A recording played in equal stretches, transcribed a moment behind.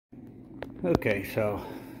Okay, so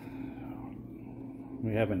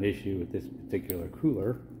we have an issue with this particular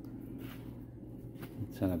cooler.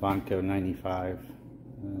 It's an Avantco 95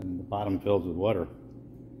 and the bottom fills with water.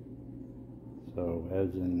 So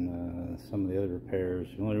as in some of the other repairs,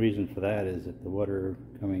 the only reason for that is that the water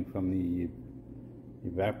coming from the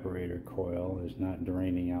evaporator coil is not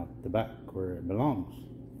draining out the back where it belongs.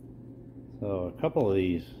 So a couple of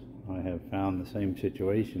these I have found the same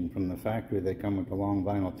situation. From the factory they come with a long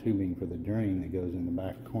vinyl tubing for the drain that goes in the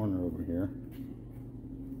back corner over here.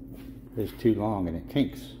 It's too long and it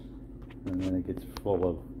kinks, and then it gets full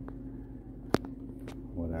of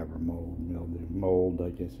whatever, mold, mildew, mold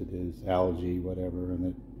I guess it is, algae, whatever,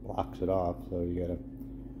 and it blocks it off. So you gotta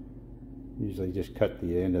usually just cut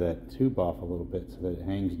the end of that tube off a little bit so that it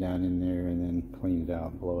hangs down in there, and then clean it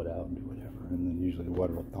out, blow it out, and do whatever, and then usually the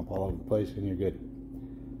water will dump all over the place and you're good.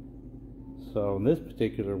 So in this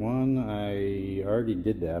particular one, I already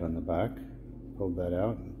did that on the back, pulled that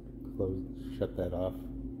out and closed, shut that off,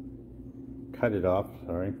 cut it off,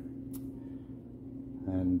 sorry,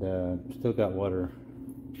 and still got water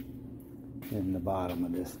in the bottom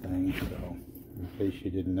of this thing. So in case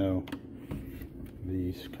you didn't know,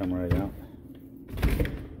 these come right out.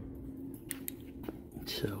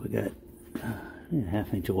 So we got a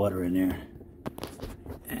 ½ inch of water in there,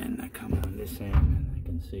 and I come on this end and I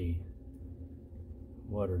can see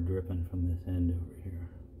water dripping from this end over here.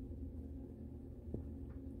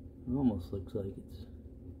 It almost looks like it's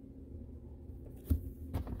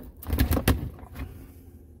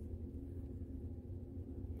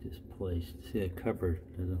displaced. See, the cover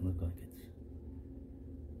doesn't look like it's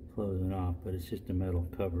closing off, but it's just a metal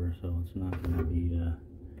cover, so it's not going to be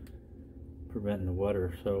preventing the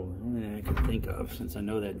water. So the only thing I can think of, since I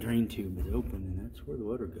know that drain tube is open, and that's where the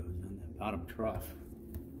water goes, in that bottom trough.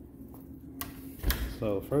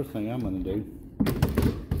 So first thing I'm going to do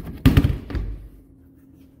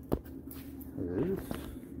is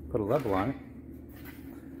put a level on it,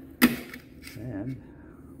 and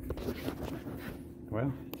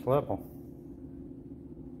well, it's level,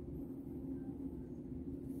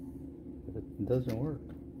 but it doesn't work.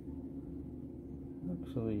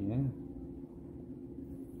 Actually, yeah.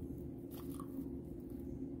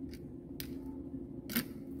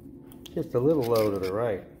 Just a little low to the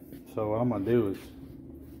right. So what I'm going to do is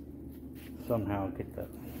somehow get the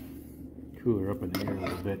cooler up in the air a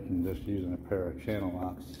little bit, and just using a pair of channel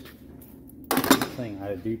locks. This thing,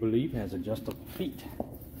 I do believe, has adjustable feet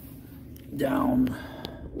down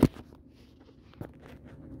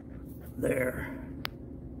there.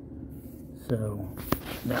 So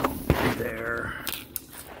down there.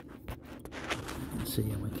 Let's see,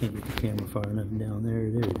 I can't get the camera far enough down there.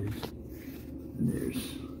 There it is.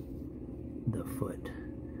 There's the foot.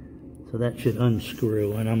 So that should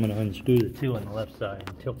unscrew, and I'm going to unscrew the two on the left side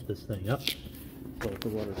and tilt this thing up so that the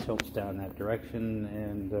water tilts down that direction,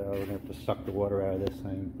 and we're going to have to suck the water out of this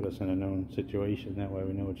thing, put us in a known situation. That way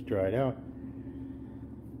we know it's dried out,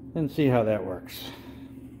 and see how that works.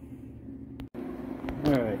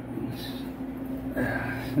 Alright,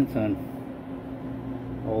 since I'm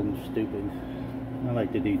old and stupid, I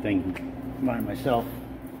like to do things by myself.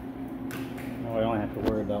 Now I only have to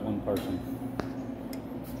worry about one person.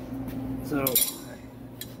 So,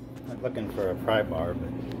 I'm looking for a pry bar,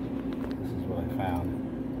 but this is what I found.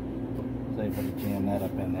 I was able to jam that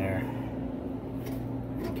up in there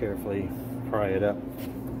and carefully pry it up.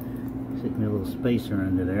 Stick me a little spacer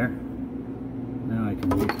under there. Now I can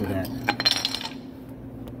get to that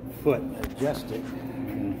foot, adjust it,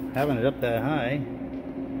 and having it up that high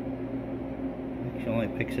actually only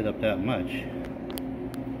picks it up that much.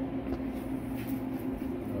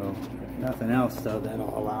 So, nothing else, though,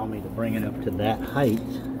 that'll allow me to bring it up to that height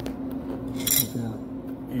without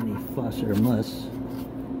any fuss or muss,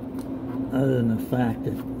 other than the fact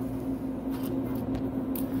that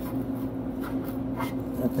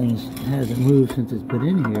that thing hasn't moved since it's been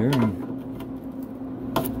in here.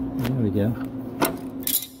 And there we go.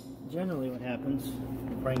 Generally what happens,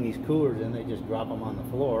 you bring these coolers in, they just drop them on the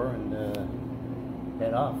floor and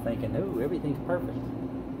head off thinking, oh, everything's perfect.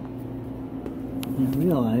 And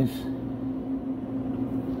realize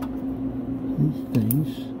these things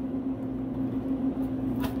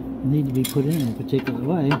need to be put in a particular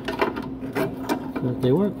way so that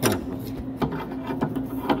they work properly.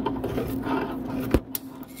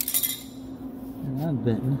 And I'm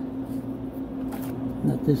betting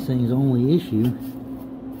that this thing's only issue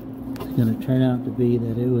is going to turn out to be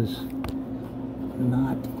that it was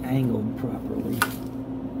not angled properly.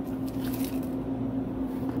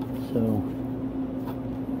 So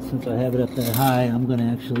since I have it up that high, I'm going to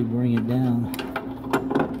actually bring it down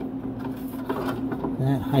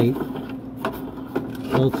that height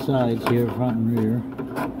both sides here, front and rear.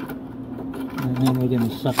 And then we're going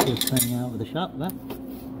to suck this thing out with a shop vac.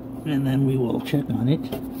 And then we will check on it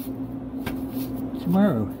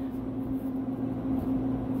tomorrow.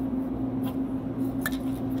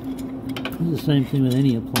 It's the same thing with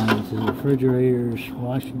any appliances, refrigerators,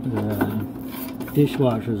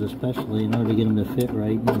 dishwashers especially. In order to get them to fit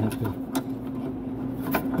right, you have to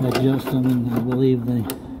adjust them, and I believe I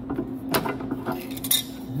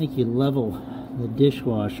think you level the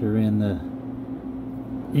dishwasher and the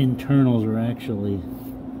internals are actually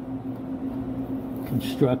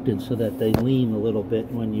constructed so that they lean a little bit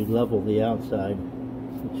when you level the outside,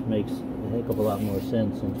 which makes a heck of a lot more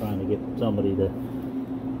sense than trying to get somebody to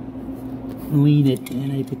lean it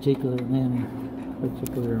in a particular manner,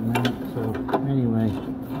 particular amount. So anyway,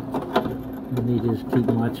 let me just keep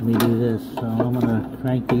watching me do this. So I'm going to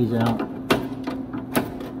crank these out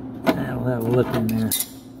and we'll have a look in there, see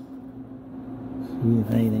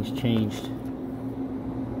if anything's changed.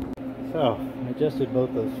 So I adjusted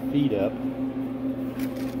both those feet up.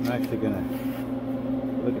 I'm actually going to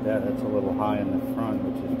look at that. That's a little high in the front,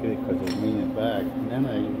 which is good because they lean it back. And then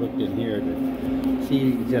I looked in here to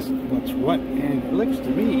see just what's what, and it looks to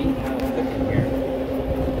me, I was looking here,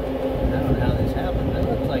 I don't know how this happened, but it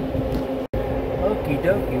looks like okie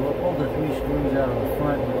dokie. We'll pull the 3 screws out of the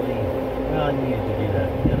front really. Well, I needed to do that.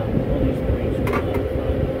 You know, pull these 3 screws out of the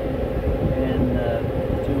front and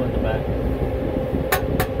 2 on the back.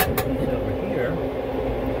 Piece over here,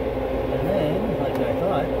 and then, like I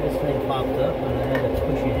thought, this thing popped up and I had to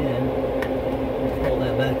push it in and pull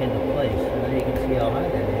that back into place. And now you can see how high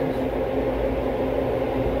that is.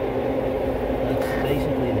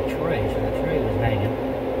 Basically the tray, so the tray was hanging.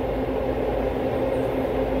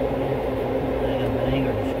 I got the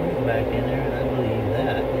hanger to screw back in there, and I believe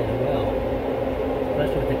that as well.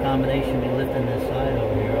 Especially with the combination of me lifting this side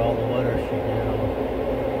over here, all the water should now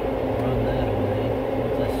run that away.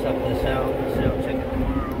 Once I suck this out, check it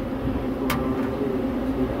tomorrow.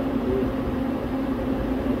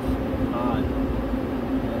 It's odd.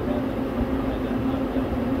 I got knocked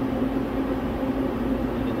out.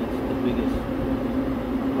 And it's the biggest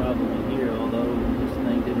problem in here, although this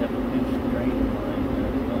thing did have a pinch drain line there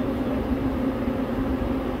as well,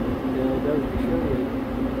 so it does show you,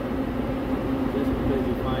 just because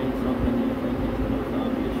you find something you think is the most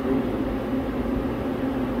obvious reason,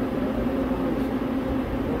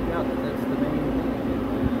 work out that that's the main thing.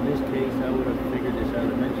 In this case, I would have figured this out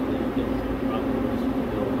eventually, because the problem was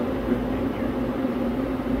still drifting here,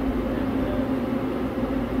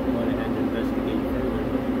 and went ahead and investigate further,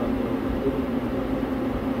 but the problem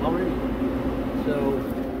already. So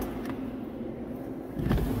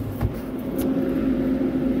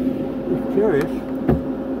I'm curious.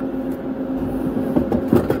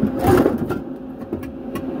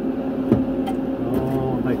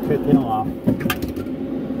 Oh, I took him off.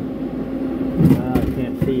 I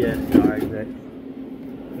can't see that. Sorry, but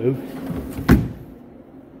oops.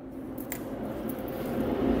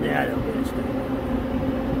 Yeah, I don't get it stuck.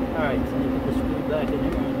 Alright, so you put the screw back in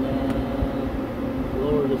there and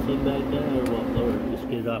lower the seat back down, or well, lower it, just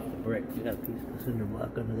get it off the brick. You got a piece of the cinder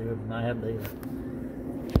block under there, and I have the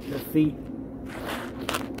feet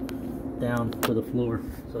down to the floor,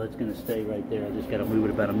 so that's going to stay right there. I just got to move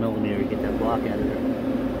it about a millimeter to get that block out of there.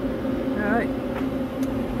 Alright.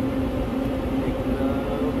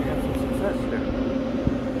 We have some success there.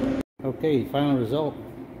 Okay, final result.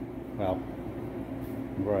 Well,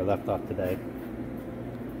 where I left off today.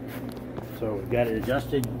 So we've got it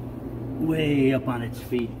adjusted way up on its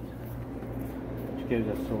feet, which gives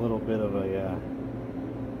us a little bit of a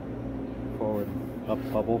forward up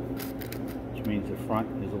bubble, which means the front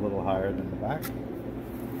is a little higher than the back.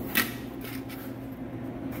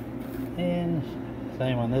 And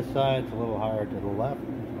same on this side, it's a little higher to the left,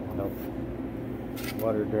 so it'll help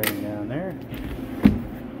water drain down there.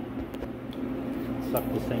 Suck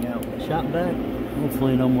this thing out with a shop vac.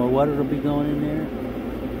 Hopefully no more water will be going in there.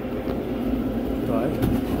 But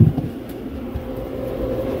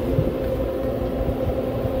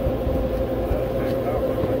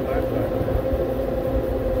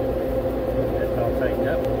that's all tightened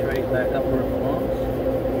up. The tray's back up where it belongs.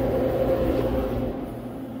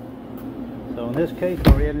 So in this case,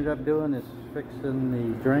 what we ended up doing is fixing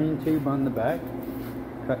the drain tube on the back,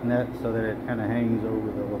 cutting that so that it kind of hangs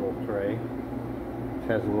over the little tray, which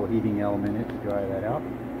has a little heating element in it to dry that out.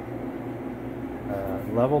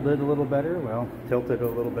 Leveled it a little better, well, tilted it a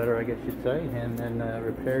little better, I guess you'd say, and then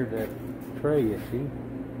repaired that tray issue.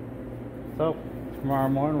 So tomorrow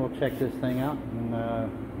morning we'll check this thing out, and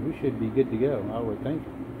we should be good to go, I would think.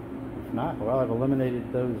 If not, well, I've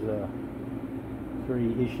eliminated those 3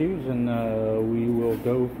 factory issues, and we will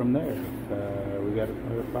go from there. We got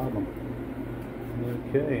a problem.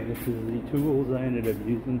 Okay, this is the tools I ended up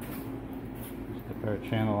using. Just a pair of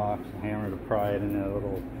channel locks, a hammer to pry it in a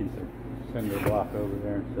little piece of cinder block over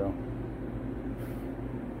there. So,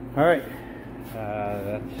 all right,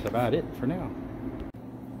 that's about it for now.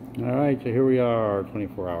 All right, so here we are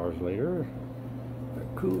 24 hours later. Our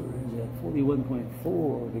cooler is at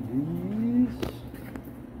 41.4 degrees.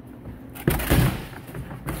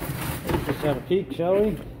 Let's just have a peek, shall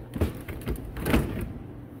we?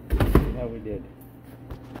 See how we did.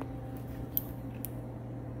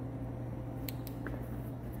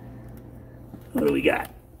 What do we got?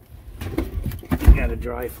 We got a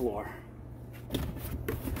dry floor. I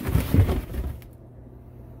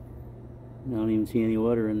don't even see any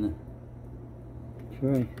water in the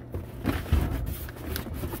tray.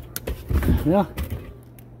 Yeah.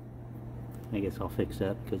 I guess I'll fix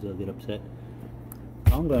that because they'll get upset.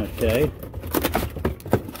 I'm going to say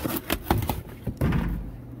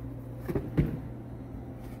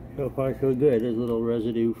so far so good. There's a little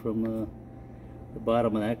residue from the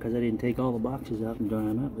bottom of that because I didn't take all the boxes out and dry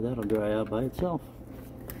them out, but that'll dry out by itself.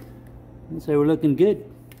 I'd say we're looking good.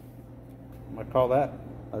 I'm going to call that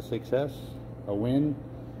a success, a win.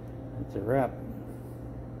 It's a wrap.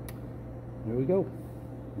 Here we go.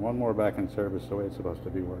 One more back in service the way it's supposed to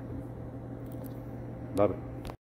be working. Love it.